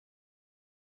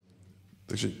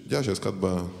Takže ďalšia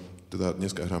skladba, teda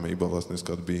dneska hráme iba vlastné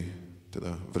skladby,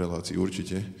 teda v relácii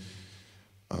určite.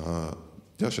 A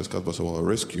ďalšia skladba sa volá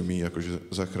Rescue Me, akože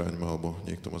zachráň ma, alebo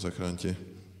niekto ma zachránte.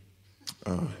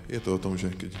 A je to o tom, že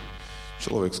keď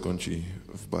človek skončí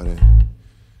v bare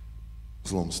v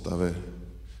zlom stave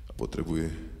a potrebuje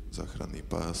záchranný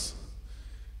pás,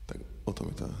 tak o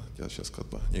tom je tá ďalšia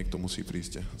skladba. Niekto musí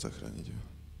prísť a zachrániť ho.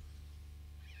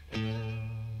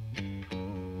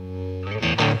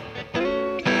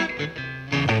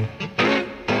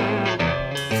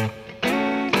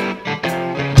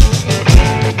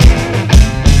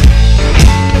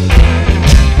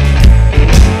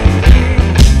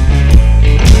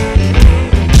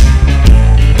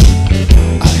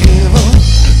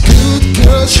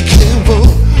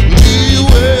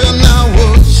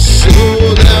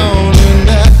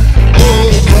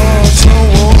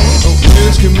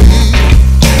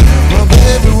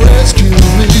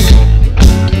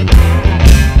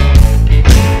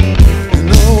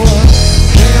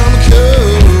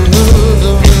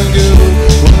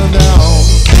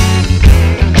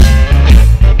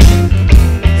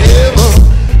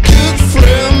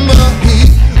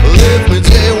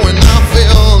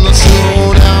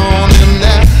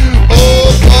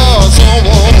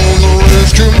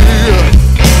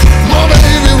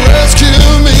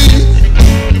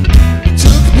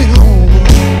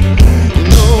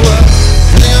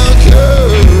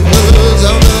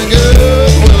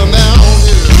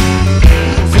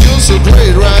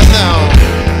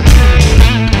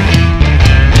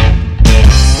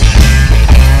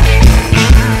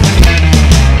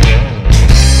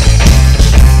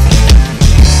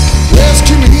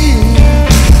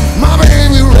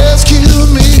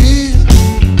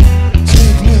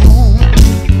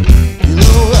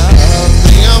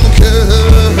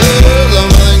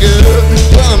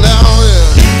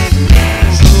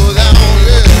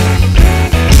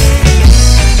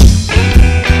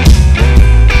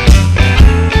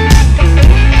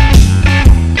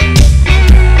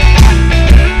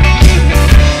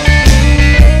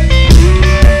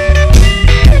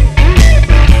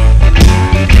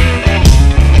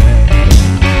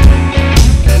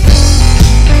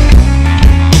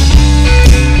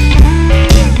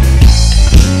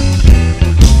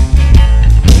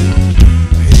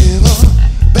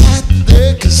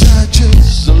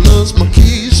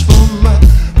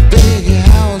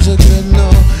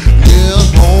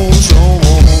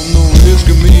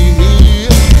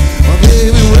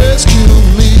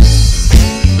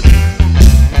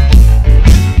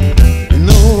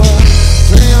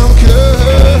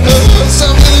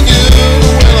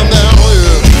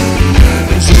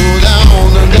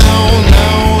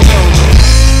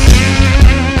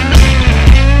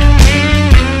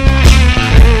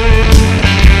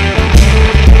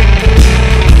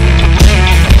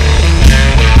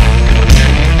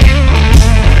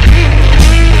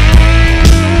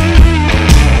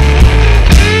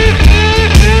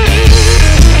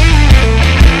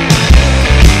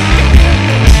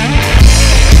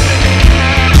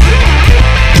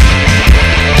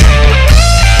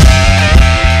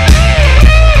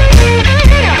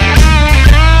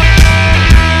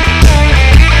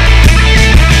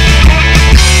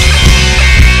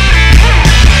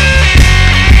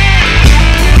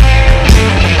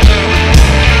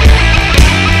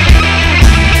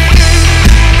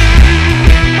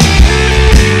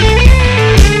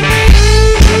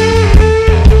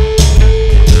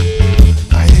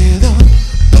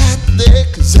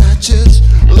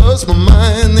 Lost my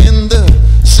mind in the